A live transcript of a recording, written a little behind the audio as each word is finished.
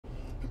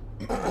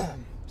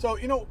So,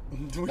 do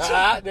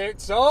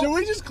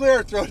we just clear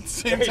our throat at the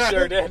same They time?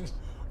 sure did.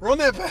 Run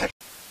that back.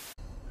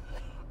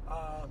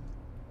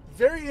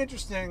 Very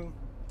interesting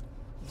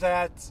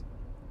that,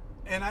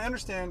 and I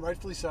understand,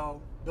 rightfully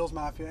so, Bills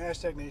Mafia,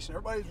 #Nation,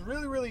 everybody's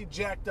really, really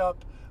jacked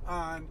up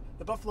on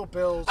the Buffalo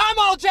Bills. I'm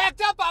all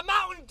jacked up on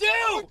Mountain Dew!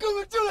 I'm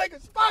going through like a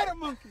spider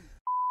monkey.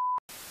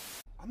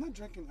 I'm not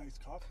drinking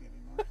iced coffee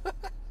anymore.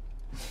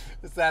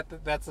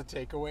 That's the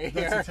takeaway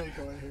here? That's the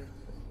takeaway here.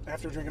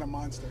 After drinking a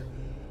Monster.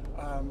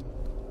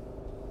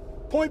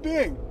 Point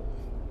being,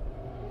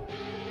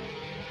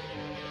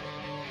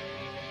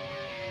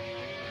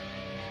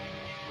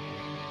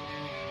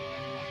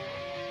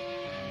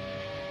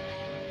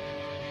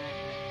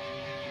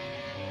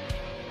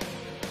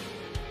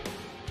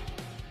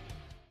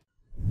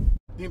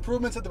 the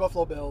improvements that the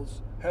Buffalo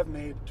Bills have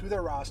made to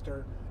their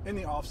roster in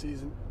the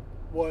offseason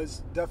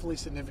was definitely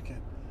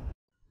significant.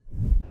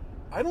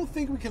 I don't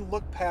think we can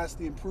look past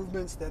the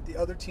improvements that the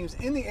other teams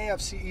in the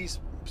AFC East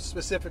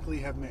specifically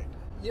have made.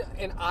 Yeah,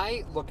 and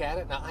I look at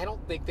it now. I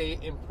don't think they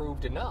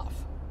improved enough.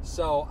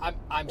 So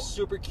I'm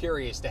super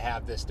curious to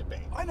have this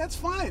debate. And that's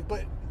fine,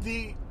 but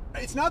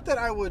it's not that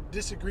I would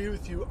disagree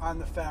with you on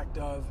the fact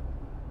of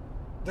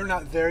they're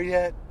not there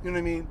yet. You know what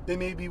I mean? They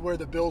may be where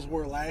the Bills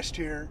were last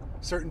year.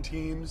 Certain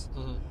teams,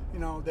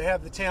 they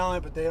have the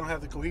talent, but they don't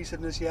have the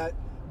cohesiveness yet.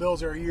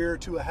 Bills are a year or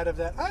two ahead of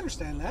that. I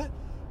understand that,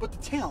 but the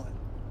talent.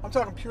 I'm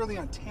talking purely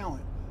on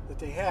talent that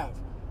they have.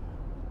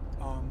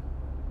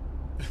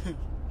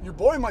 Your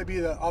boy might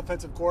be the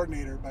offensive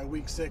coordinator by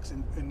week 6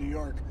 in New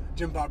York,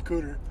 Jim Bob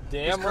Cooter.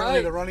 Damn He's currently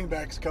right. the running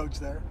backs coach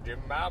there.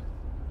 Jim Bob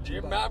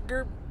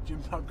Group.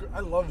 Jim Bob Cooter. I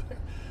love that.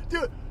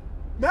 Dude,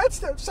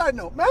 side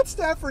note, Matt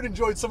Stafford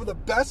enjoyed some of the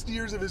best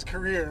years of his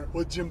career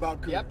with Jim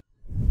Bob Cooter. Yep.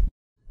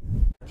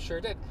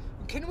 Sure did.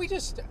 Can we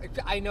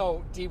I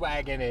know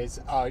D-Wagon is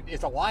a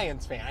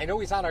Lions fan. I know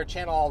he's on our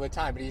channel all the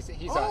time, but he's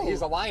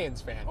a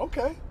Lions fan.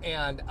 Okay.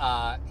 And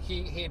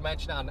he had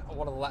mentioned on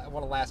one of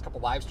the last couple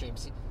live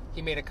streams,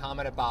 he made a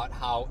comment about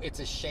how it's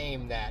a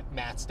shame that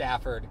Matt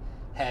Stafford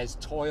has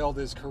toiled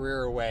his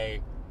career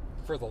away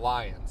for the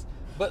Lions.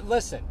 But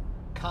listen,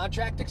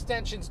 contract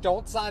extensions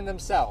don't sign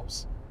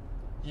themselves.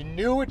 You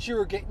knew what you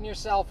were getting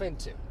yourself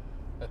into.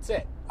 That's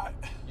it.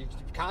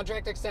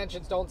 Contract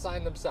extensions don't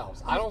sign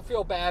themselves. I don't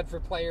feel bad for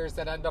players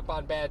that end up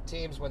on bad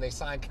teams when they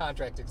sign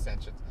contract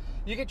extensions.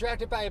 You get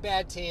drafted by a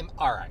bad team,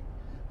 all right.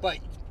 But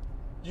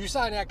you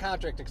sign that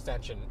contract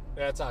extension,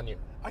 that's on you.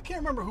 I can't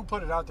remember who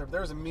put it out there, but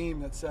there was a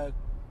meme that said,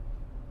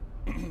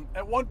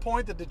 at one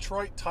point, the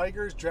Detroit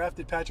Tigers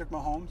drafted Patrick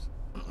Mahomes.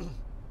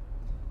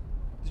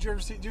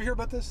 Did you hear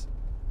about this?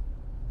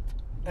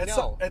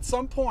 No. At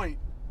some point,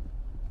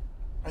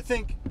 I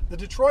think the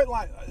Detroit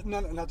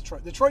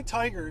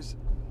Tigers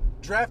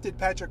drafted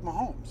Patrick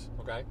Mahomes.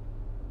 Okay.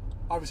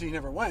 Obviously, he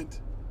never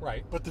went.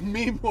 Right. But the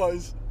meme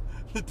was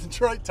the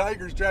Detroit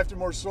Tigers drafted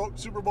more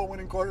Super Bowl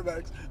winning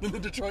quarterbacks than the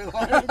Detroit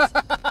Lions.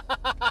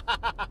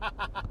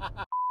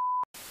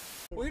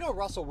 Well,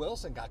 Russell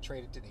Wilson got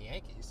traded to the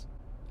Yankees.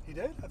 He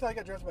did? I thought he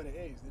got drafted by the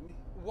A's, didn't he?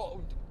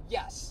 Well,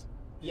 yes.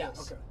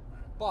 Okay.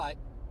 But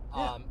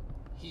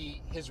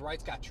his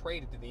rights got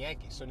traded to the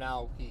Yankees, so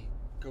now he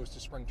goes to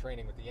spring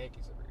training with the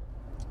Yankees every year.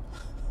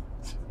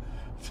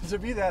 To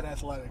be that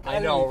athletic. I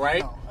know,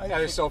 right?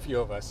 There's so few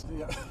of us.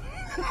 Yeah.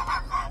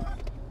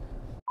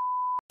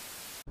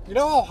 You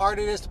know how hard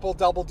it is to pull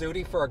double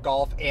duty for a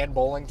golf and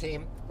bowling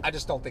team? I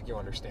just don't think you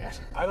understand.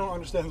 I don't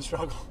understand the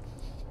struggle.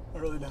 I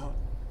really don't.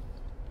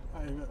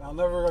 I'll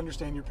never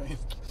understand your pain.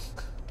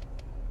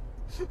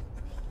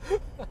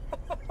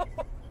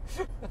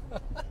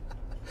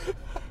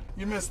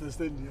 You missed this,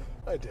 didn't you?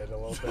 I did a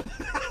little bit.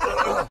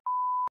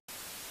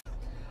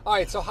 All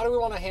right, so how do we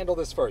want to handle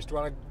this first? Do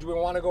we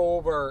want to go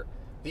over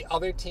the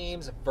other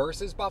teams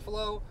versus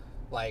Buffalo?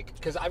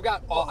 Because I've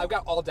got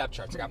all depth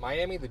charts. I got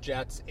Miami, the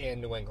Jets,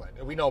 and New England.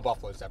 And we know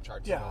Buffalo's depth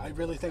charts. Yeah, I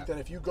really think that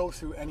if you go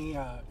through any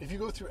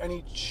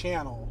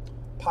channel,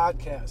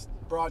 podcast,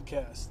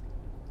 broadcast,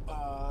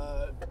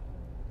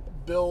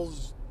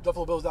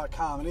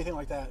 BuffaloBills.com, anything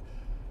like that,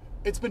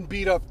 it's been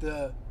beat up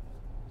the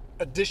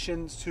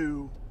additions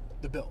to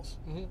the Bills.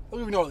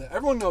 Mm-hmm. We know that.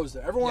 Everyone knows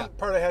that. Everyone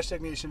part of the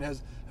 #Nation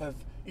have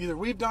either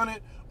we've done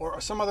it or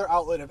some other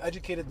outlet have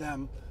educated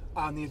them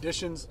on the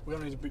additions. We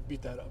don't need to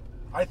beat that up.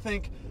 I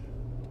think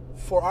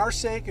for our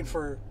sake and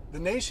for the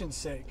nation's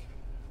sake,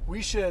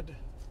 we should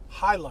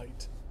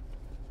highlight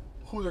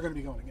who they're going to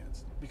be going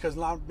against, because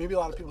maybe a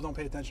lot of people don't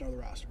pay attention to the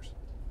rosters.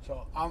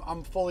 So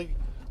I'm fully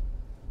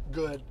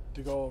good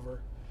to go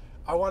over.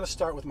 I want to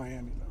start with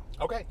Miami,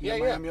 though. Okay. Yeah.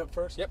 Miami up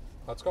first? Yep.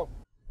 Let's go.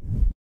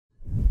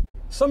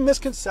 Some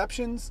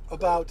misconceptions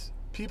about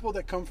people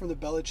that come from the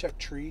Belichick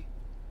tree.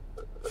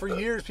 For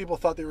years, people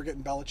thought they were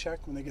getting Belichick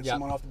when they get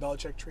someone off the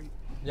Belichick tree.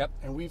 Yep.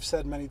 And we've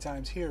said many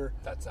times here,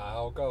 that's not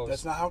how it goes.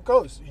 That's not how it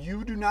goes.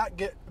 You do not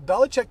get...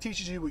 Belichick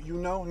teaches you what you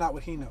know, not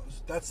what he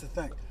knows. That's the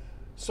thing.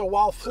 So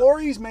while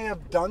Flores may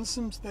have done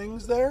some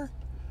things there,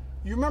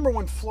 you remember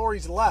when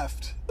Flores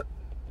left,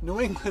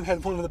 New England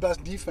had one of the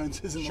best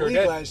defenses in the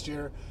league last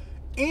year,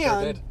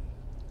 and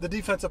the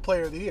Defensive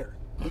Player of the Year.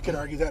 We could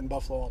argue that in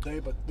Buffalo all day,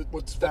 but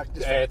what's fact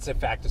is fact. It's a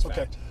fact is fact.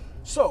 Okay.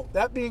 So,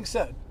 that being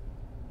said,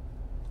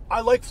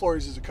 I like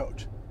Flores as a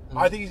coach.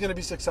 I think he's going to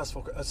be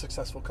a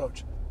successful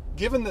coach.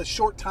 Given the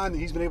short time that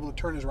he's been able to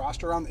turn his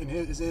roster around in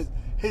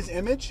his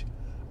image,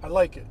 I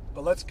like it.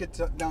 But let's get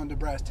down to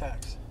brass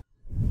tacks.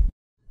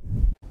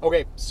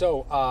 Okay,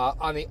 so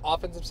on the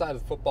offensive side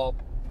of the football,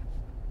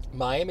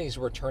 Miami's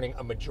returning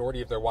a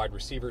majority of their wide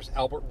receivers.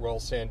 Albert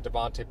Wilson,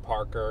 Devontae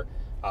Parker,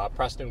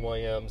 Preston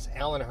Williams,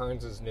 Alan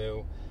Hearns is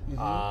new.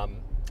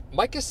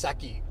 Mike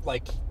Gesicki,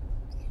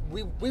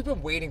 we've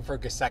been waiting for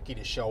Gesicki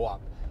to show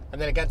up.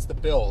 And then against the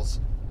Bills,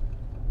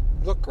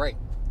 looked great.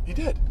 He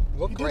did.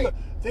 Looked great.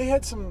 They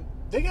got some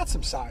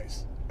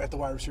size at the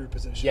wide receiver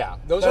position. Yeah,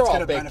 those are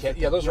all big kids.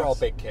 Yeah, those are all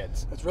big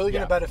kids. It's really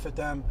going to benefit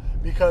them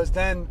because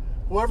then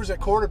whoever's at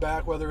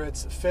quarterback, whether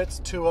it's Fitz,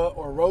 Tua,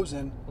 or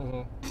Rosen.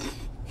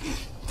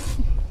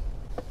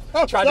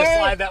 Tried to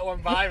slide that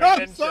one by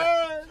me, didn't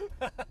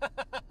you?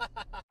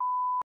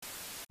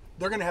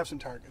 They're going to have some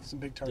targets, some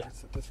big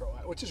targets to throw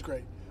at, which is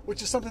great.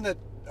 Which is something that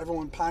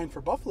everyone pined for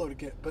Buffalo to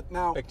get. But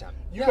now big time.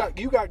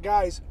 You got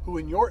guys who,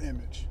 in your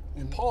image,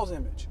 in Paul's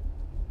image,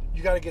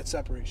 you got to get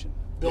separation.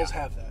 Bills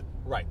have that.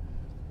 Right.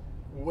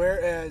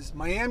 Whereas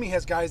Miami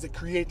has guys that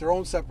create their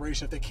own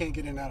separation if they can't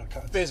get in and out of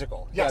cuts.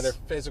 Physical. Yes. Yeah, they're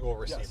physical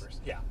receivers. Yes.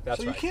 Yeah,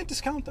 that's so right. So you can't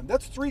discount them.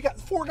 That's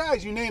 4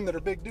 guys you name that are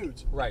big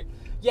dudes. Right.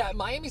 Yeah,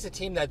 Miami's a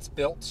team that's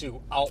built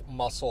to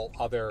out-muscle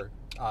other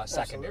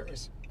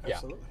secondaries.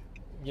 Absolutely.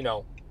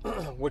 Yeah.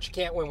 Which you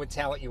can't win with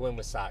talent, you win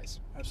with size.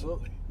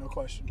 Absolutely. No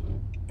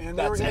question.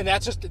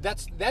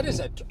 That is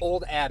an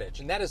old adage,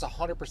 and that is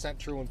 100%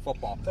 true in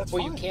football. That's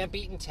fine. You can't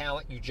beat in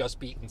talent, you just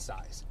beat in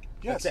size.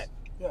 Yes. That's it.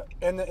 Yeah.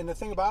 And the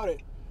thing about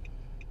it,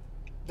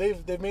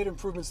 they've made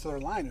improvements to their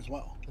line as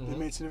well. They've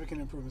made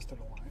significant improvements to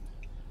the line.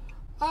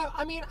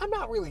 I'm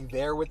not really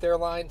there with their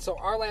line. So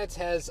our lads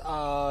has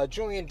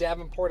Julian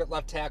Davenport at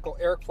left tackle,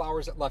 Eric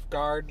Flowers at left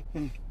guard.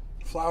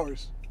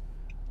 Flowers.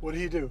 What did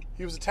he do?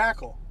 He was a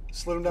tackle.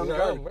 Slid him down the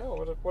guard.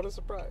 No, what a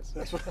surprise.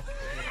 That's what.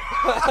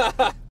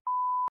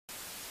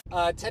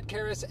 Ted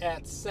Karras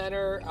at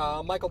center,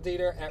 Michael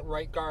Dieter at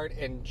right guard,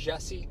 and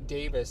Jesse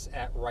Davis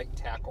at right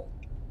tackle.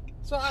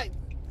 So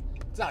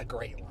it's not a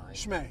great line.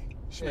 Schmey.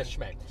 Yeah,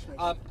 Schmey.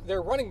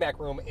 Their running back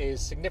room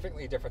is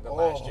significantly different than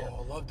last year.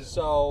 Oh, loved it.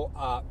 So,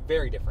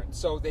 very different.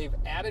 So, they've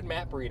added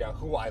Matt Breida,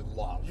 who I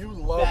love. You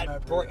love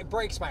Matt Breida. It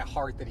breaks my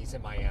heart that he's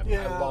in Miami.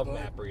 Yeah, I love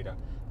Matt Breida.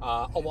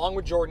 Along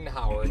with Jordan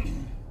Howard,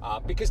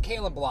 because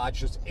Kalen Ballage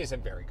just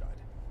isn't very good.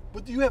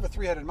 But you have a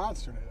 3-headed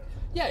monster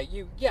there.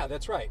 Yeah,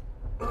 that's right.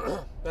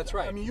 That's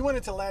right. I mean, you went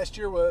into last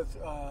year with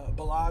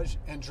Ballage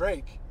and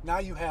Drake. Now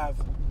you have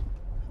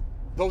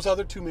those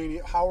other two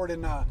maniacs, Howard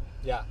and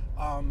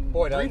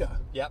Breida.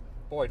 Yep.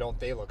 Boy, don't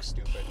they look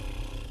stupid.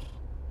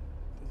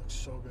 They look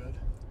so good.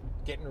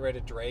 Getting rid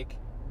of Drake,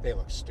 they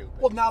look stupid.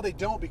 Well, now they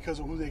don't because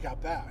of who they got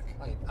back.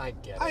 I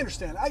get it. I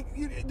understand.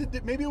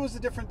 Maybe it was a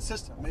different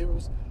system. Maybe it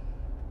was,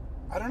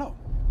 I don't know.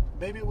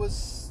 Maybe it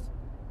was,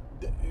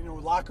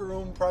 locker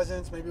room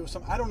presence. Maybe it was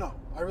I don't know.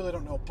 I really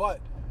don't know.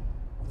 But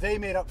they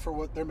made up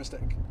for their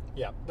mistake.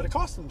 Yeah. But it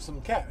cost them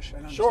some cash.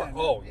 Sure.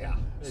 Oh, yeah.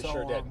 They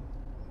sure did.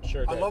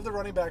 Sure did. I love the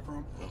running back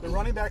room. The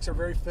running backs are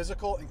very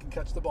physical and can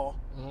catch the ball.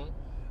 Mm-hmm.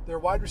 Their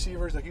wide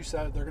receivers, like you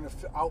said, they're going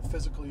to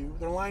out-physical you.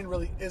 Their line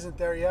really isn't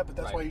there yet, but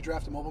that's why you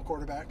draft a mobile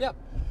quarterback. Yep.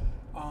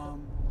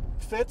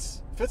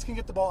 Fitz can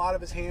get the ball out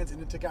of his hands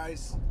and into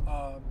guys.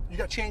 You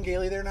got Chan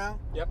Gailey there now.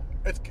 Yep.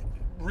 It's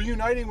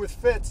reuniting with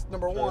Fitz,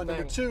 number one.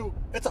 Number two,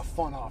 it's a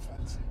fun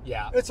offense.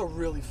 Yeah. It's a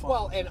really fun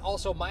offense. And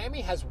also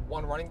Miami has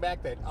one running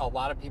back that a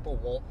lot of people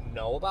won't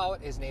know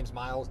about. His name's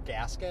Myles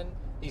Gaskin.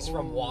 He's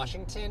from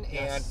Washington.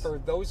 Yes. And for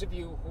those of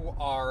you who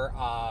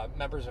are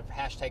members of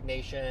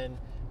 #Nation,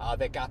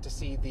 that got to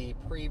see the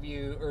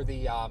preview or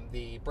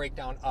the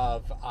breakdown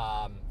of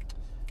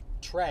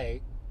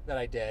Trey that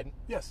I did.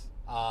 Yes.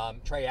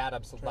 Trey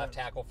Adams, the left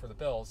tackle for the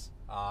Bills,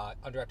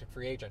 undrafted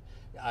free agent.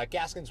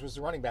 Gaskins was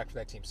the running back for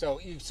that team. So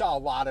you saw a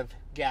lot of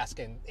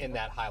Gaskin in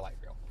that highlight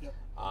reel. Yep.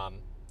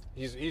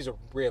 He's a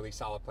really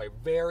solid player.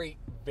 Very,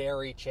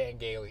 very Chan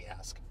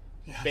Gailey-esque.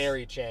 Yes.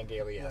 Very Chan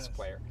Gailey-esque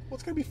player. Well,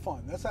 it's going to be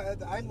fun.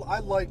 I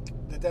like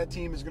that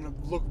team is going to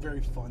look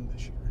very fun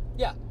this year.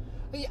 Yeah.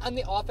 On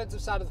the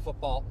offensive side of the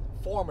football,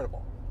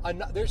 formidable.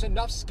 There's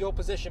enough skill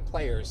position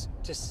players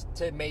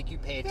to make you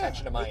pay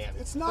attention to Miami.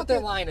 It's not but their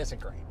line isn't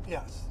great.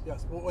 Yes.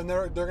 Well, and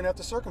they're going to have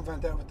to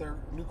circumvent that with their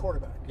new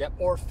quarterback. Yep.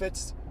 Or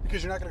Fitz,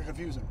 because you're not going to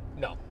confuse him.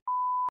 No.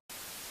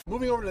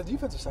 Moving over to the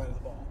defensive side of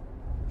the ball,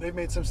 they've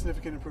made some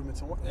significant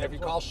improvements. Have you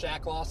called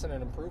Shaq Lawson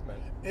an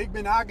improvement?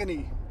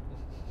 Igbenogany,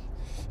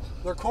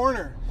 their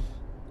corner,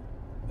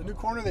 the new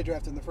corner they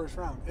drafted in the first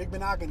round.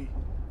 Igbenogany.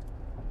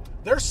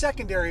 Their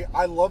secondary,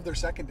 I love their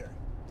secondary.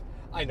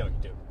 I know you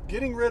do.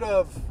 Getting rid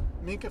of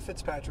Minka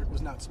Fitzpatrick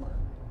was not smart.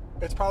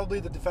 It's probably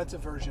the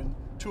defensive version,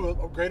 to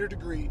a greater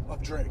degree,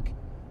 of Drake,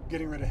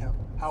 getting rid of him.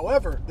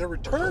 However, their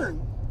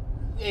return...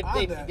 They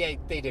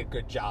did a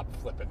good job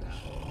flipping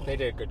that. They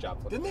did a good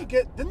job flipping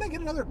Didn't they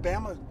get another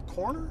Bama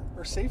corner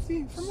or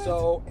safety from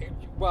that?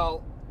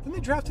 Didn't they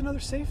draft another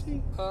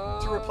safety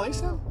to replace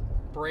him?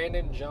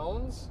 Brandon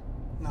Jones?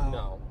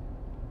 No.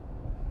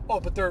 Oh,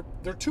 but they're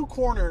two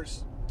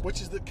corners,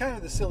 which is the kind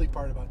of the silly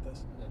part about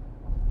this.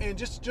 Yeah. And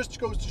just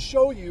goes to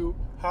show you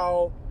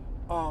how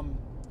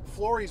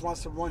Flores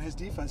wants to run his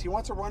defense. He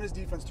wants to run his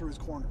defense through his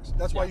corners.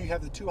 That's why you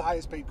have the two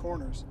highest paid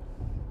corners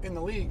in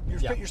the league.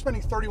 You're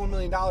spending $31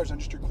 million on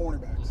just your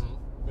cornerbacks,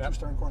 two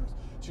starting corners.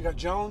 So you got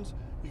Jones,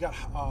 you got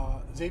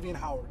Xavier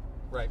Howard.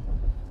 Right.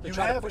 You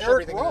have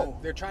Eric Rowe.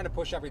 They're trying to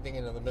push everything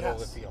into the middle of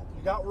the field.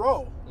 You got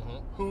Rowe,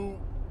 who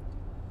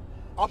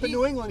in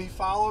New England, he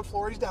followed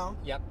Flores down.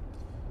 Yep.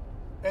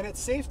 And at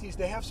safeties,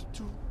 they have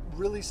two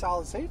really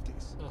solid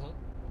safeties.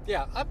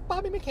 Yeah,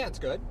 Bobby McCann's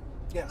good.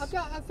 Yes.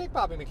 I think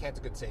Bobby McCann's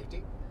a good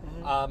safety.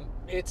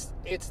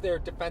 It's their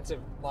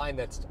defensive line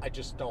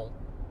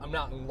I'm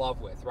not in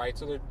love with, right?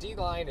 So their D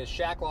line is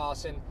Shaq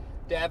Lawson,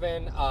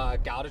 Devin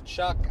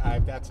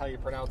Gaudachuk. That's how you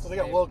pronounce it. Well,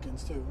 they got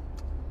Wilkins too.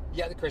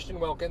 Yeah, the Christian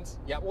Wilkins.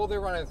 Yeah, well,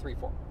 they're running a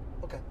 3-4.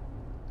 Okay.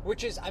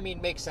 Which is,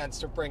 makes sense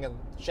to bring in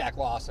Shaq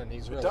Lawson.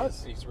 He's really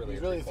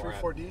a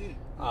 3-4 DE.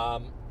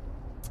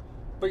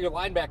 But your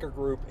linebacker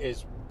group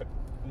is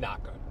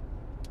not good.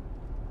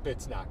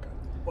 It's not good.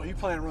 Well, you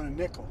plan on running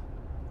nickel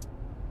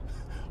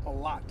a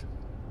lot.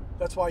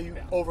 That's why you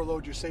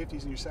overload your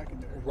safeties in your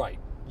secondary. Right.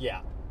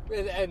 Yeah.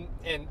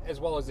 And as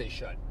well as they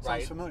should.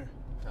 Right. Sounds familiar.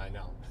 I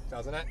know,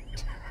 doesn't it?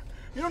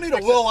 You don't need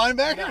a will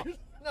linebacker.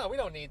 No, we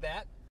don't need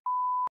that.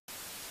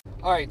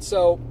 All right,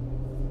 so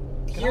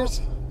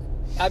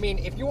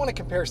if you want to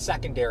compare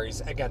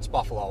secondaries against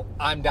Buffalo,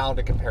 I'm down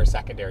to compare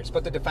secondaries.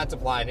 But the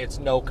defensive line, it's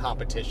no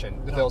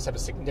competition. The Bills have a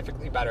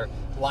significantly better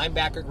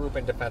linebacker group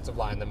and defensive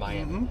line than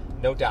Miami,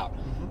 no doubt.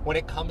 When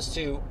it comes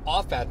to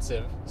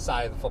offensive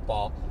side of the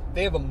football,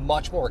 they have a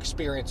much more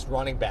experienced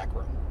running back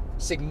room,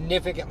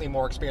 significantly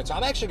more experienced. So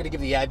I'm actually going to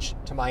give the edge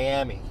to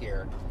Miami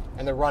here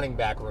in the running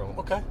back room.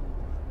 Okay.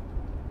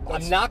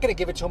 I'm not going to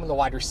give it to them in the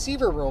wide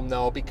receiver room,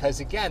 though,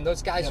 because, again,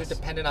 those guys are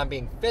dependent on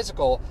being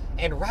physical,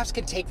 and refs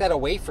can take that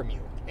away from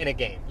you in a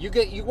game. You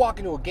walk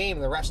into a game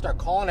and the refs start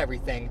calling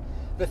everything.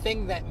 The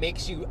thing that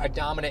makes you a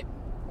dominant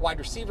wide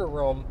receiver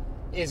room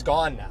is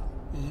gone now,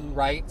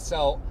 right?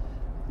 So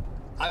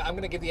I'm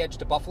going to give the edge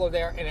to Buffalo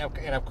there,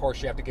 and of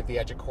course you have to give the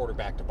edge at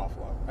quarterback to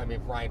Buffalo.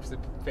 Ryan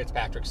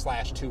Fitzpatrick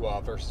 /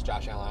 Tua versus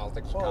Josh Allen.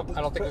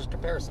 I don't think there's a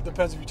comparison.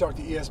 Depends if you talk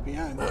to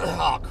ESPN.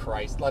 Oh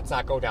Christ! Let's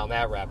not go down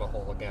that rabbit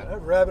hole again.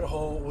 That rabbit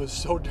hole was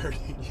so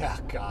dirty. Yeah,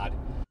 God.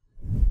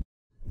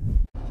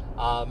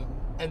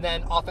 And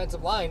then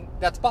offensive line,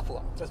 that's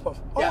Buffalo. That's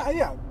Buffalo.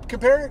 Yeah.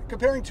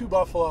 Comparing to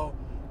Buffalo,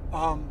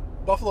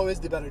 Buffalo is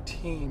the better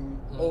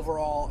team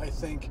overall. I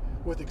think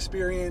with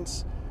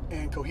experience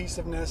and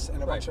cohesiveness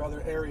and a bunch of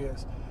other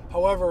areas.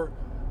 However,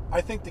 I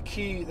think the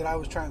point I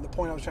was trying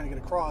to get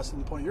across,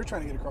 and the point you're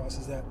trying to get across,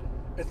 is that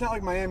it's not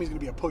like Miami's going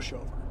to be a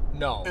pushover.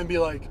 No. And be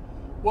like,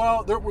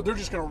 well, they're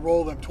just going to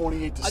roll them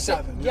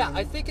 28-7.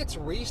 I think it's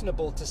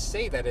reasonable to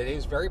say that it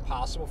is very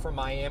possible for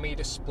Miami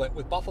to split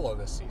with Buffalo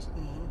this season.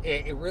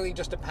 It really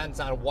just depends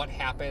on what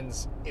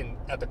happens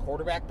at the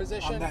quarterback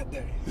position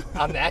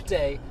on that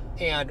day,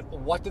 and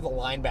what do the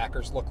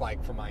linebackers look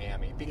like for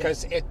Miami?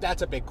 Because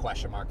that's a big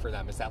question mark for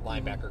them, is that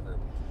linebacker group.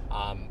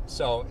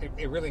 So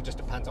it really just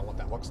depends on what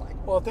that looks like.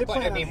 Well, if they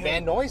plan on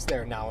Van Noy's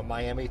there now in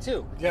Miami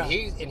too. Yeah.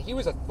 And he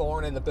was a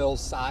thorn in the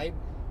Bills' side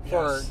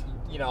for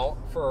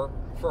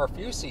a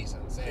few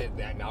seasons,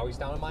 and now he's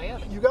down in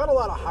Miami. You got a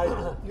lot of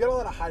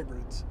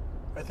hybrids,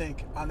 I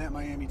think, on that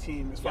Miami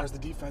team as far as the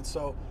defense.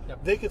 So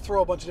they could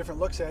throw a bunch of different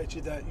looks at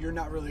you that you're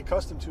not really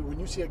accustomed to. When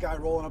you see a guy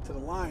rolling up to the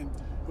line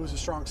who's a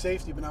strong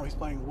safety, but now he's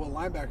playing will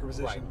linebacker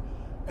position,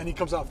 and he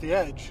comes off the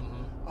edge.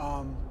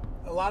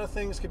 A lot of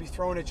things could be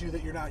thrown at you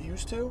that you're not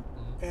used to.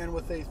 And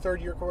with a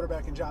third-year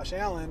quarterback in Josh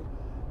Allen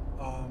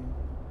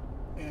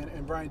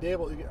and Brian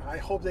Dable, I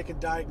hope they can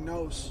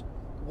diagnose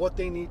what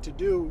they need to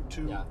do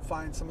to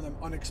find some of them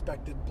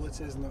unexpected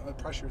blitzes and the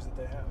pressures that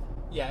they have.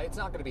 Yeah, it's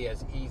not going to be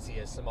as easy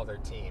as some other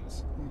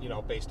teams,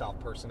 based off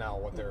personnel,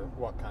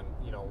 what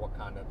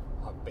kind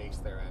of base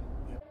they're in.